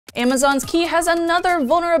Amazon's key has another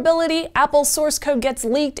vulnerability, Apple's source code gets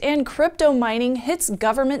leaked, and crypto mining hits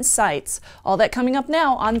government sites. All that coming up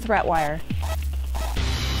now on ThreatWire.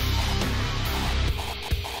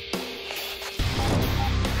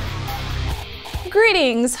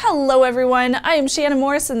 Greetings! Hello everyone, I am Shannon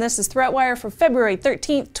Morris and this is ThreatWire for February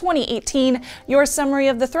 13th, 2018, your summary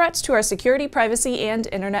of the threats to our security, privacy, and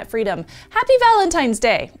internet freedom. Happy Valentine's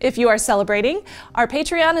Day! If you are celebrating, our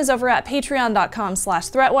Patreon is over at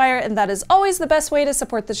patreon.com/ThreatWire, and that is always the best way to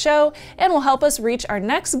support the show and will help us reach our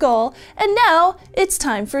next goal. And now, it's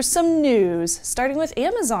time for some news, starting with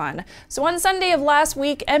Amazon. So on Sunday of last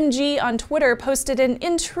week, MG on Twitter posted an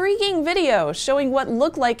intriguing video showing what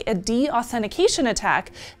looked like a de-authentication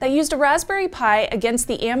attack that used a Raspberry Pi against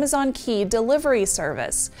the Amazon Key delivery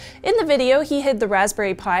service. In the video, he hid the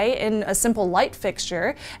Raspberry Pi in a simple light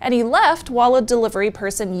fixture, and he left while a delivery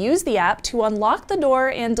person used the app to unlock the door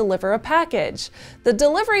and deliver a package. The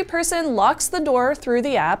delivery person locks the door through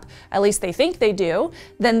the app, at least they think they do,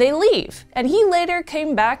 then they leave. And he later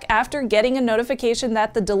came back after getting a notification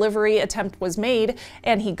that the delivery attempt was made,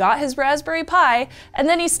 and he got his Raspberry Pi, and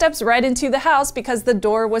then he steps right into the house because the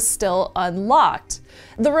door was still unlocked.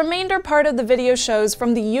 The remainder part of the video shows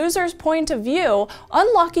from the user's point of view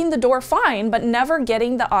unlocking the door fine, but never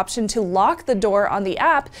getting the option to lock the door on the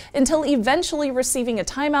app until eventually receiving a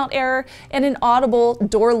timeout error and an audible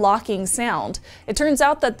door locking sound. It turns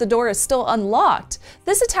out that the door is still unlocked.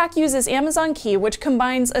 This attack uses Amazon Key, which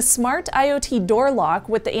combines a smart IoT door lock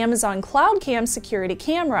with the Amazon Cloud Cam security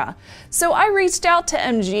camera. So I reached out to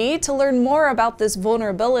MG to learn more about this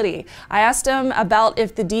vulnerability. I asked him about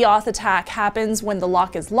if the DAuth attack happens when the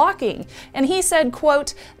lock is locking, and he said,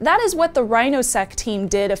 quote, "That is what the InfoSec team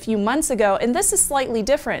did a few months ago, and this is slightly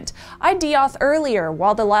different. I DAuth earlier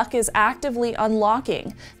while the lock is actively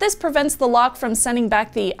unlocking. This prevents the lock from sending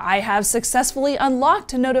back the 'I have successfully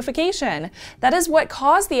unlocked' notification. That is what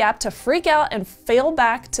caused the app to freak out and fail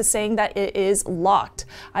back to saying that it is locked.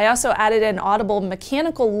 I also added an audible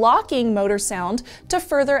mechanical locking motor sound to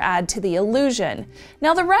further add to the illusion."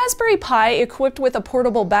 Now, the Raspberry Pi, equipped with a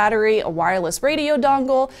portable battery, a wireless radio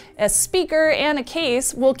dongle, a speaker, and a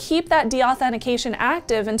case, will keep that deauthentication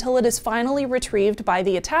active until it is finally retrieved by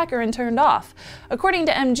the attacker and turned off. According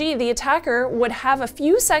to MG, the attacker would have a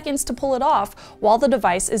few seconds to pull it off while the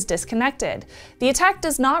device is disconnected. The attack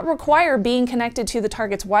does not require being connected to the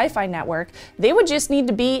target's Wi-Fi network. They would just need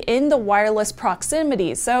to be in the wireless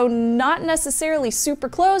proximity, so not necessarily super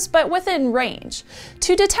close, but within range.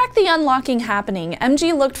 To detect the unlocking happening,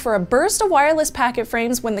 MG looked for a burst of wireless packet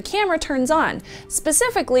frames when the camera turns on.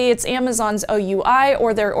 Specifically, it's Amazon's OUI,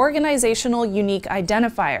 or their organizational unique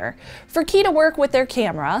identifier. For Key to work with their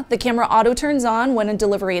camera, the camera auto turns on when a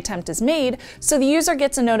delivery attempt is made, so the user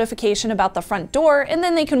gets a notification about the front door and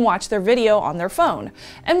then they can watch their video on their phone.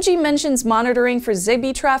 MG mentions monitoring for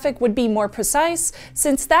Zigbee traffic would be more precise,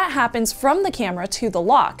 since that happens from the camera to the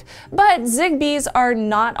lock. But Zigbees are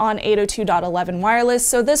not on 802.11 wireless,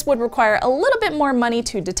 so this would require a little bit more money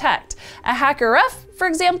to detect. A HackerF, for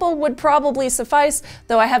example, would probably suffice,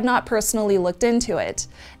 though I have not personally looked into it.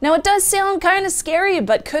 Now, it does sound kind of scary,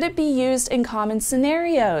 but could it be used in common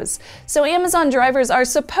scenarios? So Amazon drivers are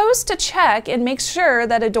supposed to check and make sure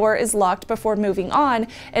that a door is locked before moving on,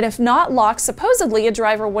 and if not locked, supposedly a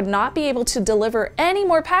driver would not be able to deliver any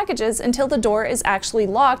more packages until the door is actually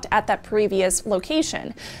locked at that previous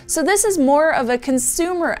location. So this is more of a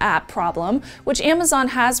consumer app problem, which Amazon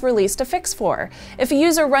has released a fix for. If a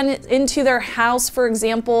user runs into their house, for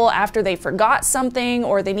example, after they forgot something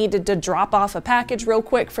or they needed to drop off a package real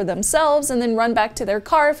quick for themselves and then run back to their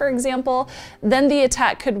car, for example, then the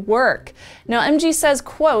attack could work. Now, MG says,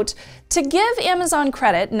 quote, "To give Amazon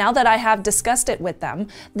credit, now that I have discussed it with them,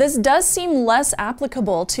 this does seem less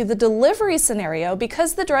applicable to the delivery scenario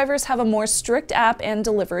because the drivers have a more strict app and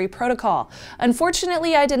delivery protocol.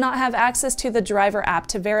 Unfortunately, I did not have access to the driver app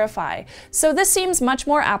to verify. So this seems much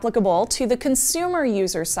more applicable to the consumer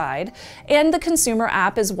user side, and the consumer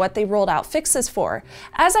app is what they rolled out fixes for.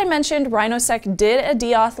 As I mentioned, InfoSec did a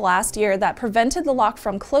DAuth last year that prevented the lock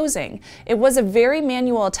from closing. It was a very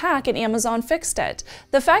manual attack and Amazon fixed it.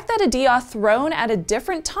 The fact that a DAuth thrown at a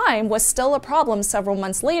different time was still a problem several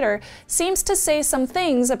months later seems to say some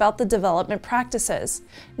things about the development practices."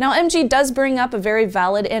 Now, MG does bring up a very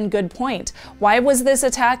valid and good point. Why was this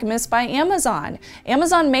attack missed by Amazon?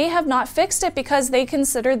 Amazon may have not fixed it because they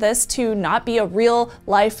consider this to not be a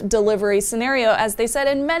real-life delivery scenario, as they said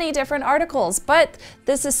in many different articles, but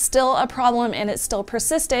this is still a problem and it still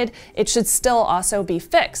persisted. It should still also be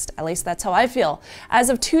fixed. At least that's how I feel. As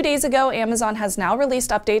of 2 days ago, Amazon has now released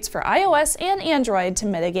updates for iOS and Android to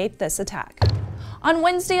mitigate this attack. On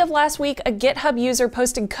Wednesday of last week, a GitHub user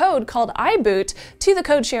posted code called iBoot to the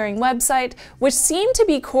code sharing website, which seemed to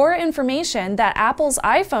be core information that Apple's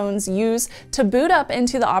iPhones use to boot up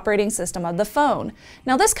into the operating system of the phone.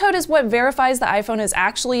 Now, this code is what verifies the iPhone is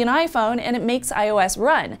actually an iPhone, and it makes iOS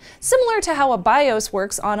run, similar to how a BIOS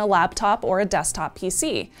works on a laptop or a desktop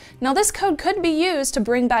PC. Now, this code could be used to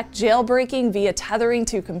bring back jailbreaking via tethering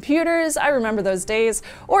to computers, I remember those days,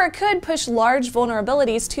 or it could push large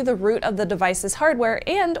vulnerabilities to the root of the device's hardware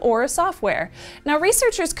and or software. Now,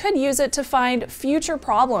 researchers could use it to find future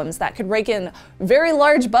problems that could rake in very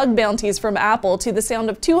large bug bounties from Apple to the sound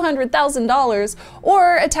of $200,000,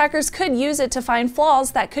 or attackers could use it to find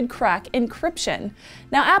flaws that could crack encryption.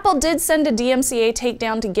 Now, Apple did send a DMCA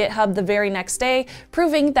takedown to GitHub the very next day,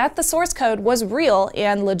 proving that the source code was real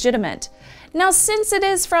and legitimate. Now, since it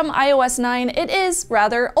is from iOS 9, it is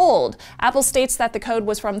rather old. Apple states that the code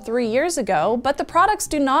was from 3 years ago, but the products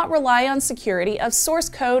do not rely on security of source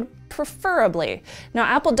code preferably. Now,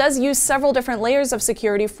 Apple does use several different layers of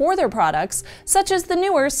security for their products, such as the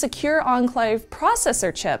newer Secure Enclave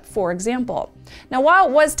processor chip, for example. Now, while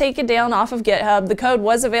it was taken down off of GitHub, the code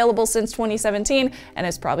was available since 2017 and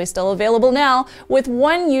is probably still available now, with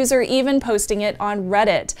one user even posting it on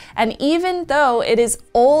Reddit. And even though it is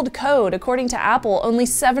old code, according to Apple, only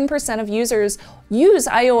 7% of users use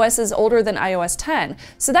iOSs older than iOS 10.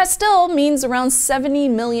 So that still means around 70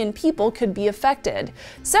 million people could be affected.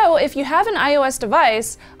 So if you have an iOS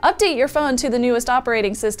device, update your phone to the newest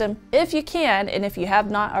operating system if you can, and if you have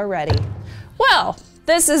not already. Well,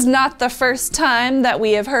 this is not the first time that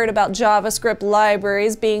we have heard about JavaScript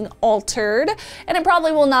libraries being altered, and it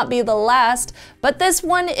probably will not be the last, but this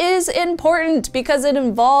one is important because it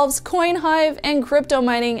involves CoinHive and crypto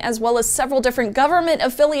mining, as well as several different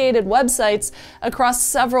government-affiliated websites across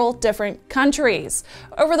several different countries.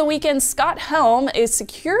 Over the weekend, Scott Helm, a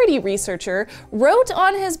security researcher, wrote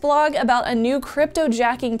on his blog about a new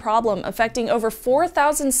cryptojacking problem affecting over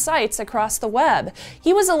 4,000 sites across the web.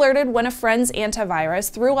 He was alerted when a friend's antivirus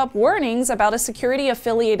threw up warnings about a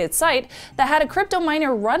security-affiliated site that had a crypto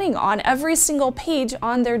miner running on every single page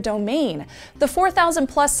on their domain. The 4,000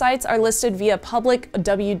 plus sites are listed via public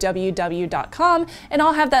www.com, and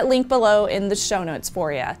I'll have that link below in the show notes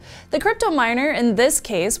for you. The crypto miner in this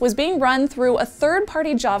case was being run through a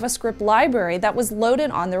third-party JavaScript library that was loaded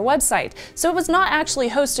on their website, so it was not actually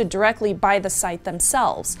hosted directly by the site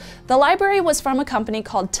themselves. The library was from a company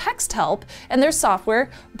called TextHelp, and their software,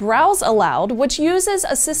 Browse Aloud, which uses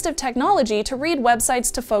assistive technology to read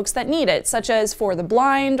websites to folks that need it, such as for the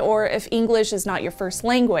blind or if English is not your first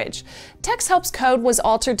language. TextHelp's code was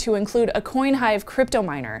altered to include a CoinHive crypto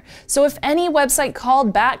miner, so if any website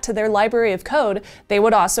called back to their library of code, they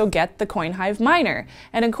would also get the CoinHive miner.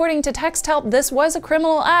 And according to TextHelp, this was a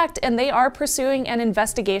criminal act, and they are pursuing an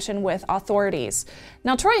investigation with authorities.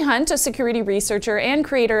 Now, Troy Hunt, a security researcher and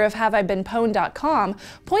creator of HaveIBeenPwned.com,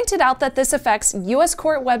 pointed out that this affects US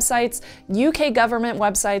court websites, UK government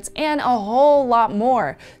websites, and a whole lot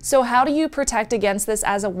more. So how do you protect against this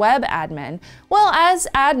as a web admin? Well, as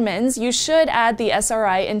admins, you should add the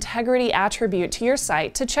SRI integrity attribute to your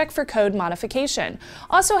site to check for code modification.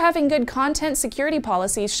 Also, having good content security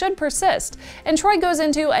policies should persist. And Troy goes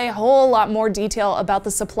into a whole lot more detail about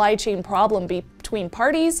the supply chain problem between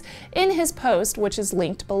parties in his post, which is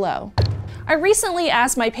linked below. I recently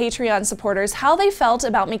asked my Patreon supporters how they felt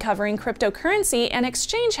about me covering cryptocurrency and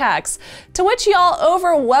exchange hacks, to which y'all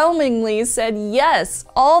overwhelmingly said yes,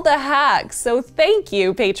 all the hacks. So thank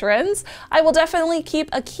you, patrons. I will definitely keep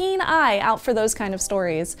a keen eye out for those kind of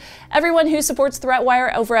stories. Everyone who supports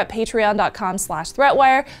ThreatWire over at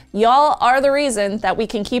patreon.com/ThreatWire, y'all are the reason that we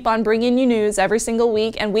can keep on bringing you news every single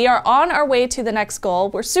week, and we are on our way to the next goal.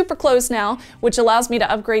 We're super close now, which allows me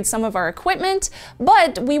to upgrade some of our equipment,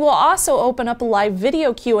 but we will also open up a live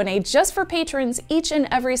video Q&A just for patrons each and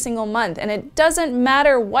every single month, and it doesn't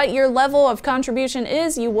matter what your level of contribution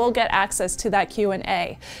is, you will get access to that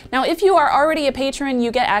Q&A. Now, if you are already a patron,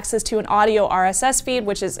 you get access to an audio RSS feed,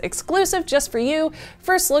 which is exclusive just for you,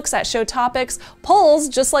 first looks at show topics, polls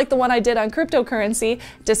just like the one I did on cryptocurrency,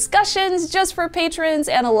 discussions just for patrons,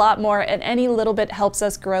 and a lot more, and any little bit helps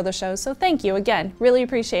us grow the show, so thank you again, really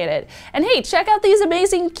appreciate it. And hey, check out these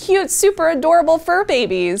amazing, cute, super adorable fur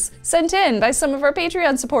babies sent in by some of our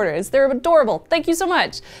Patreon supporters. They're adorable. Thank you so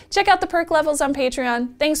much. Check out the perk levels on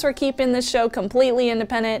Patreon. Thanks for keeping this show completely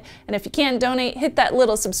independent. And if you can't donate, hit that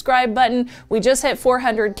little subscribe button. We just hit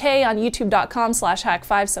 400K on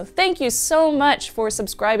youtube.com/hack5. So thank you so much for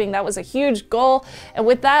subscribing. That was a huge goal. And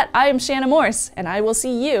with that, I am Shanna Morse, and I will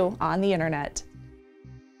see you on the internet.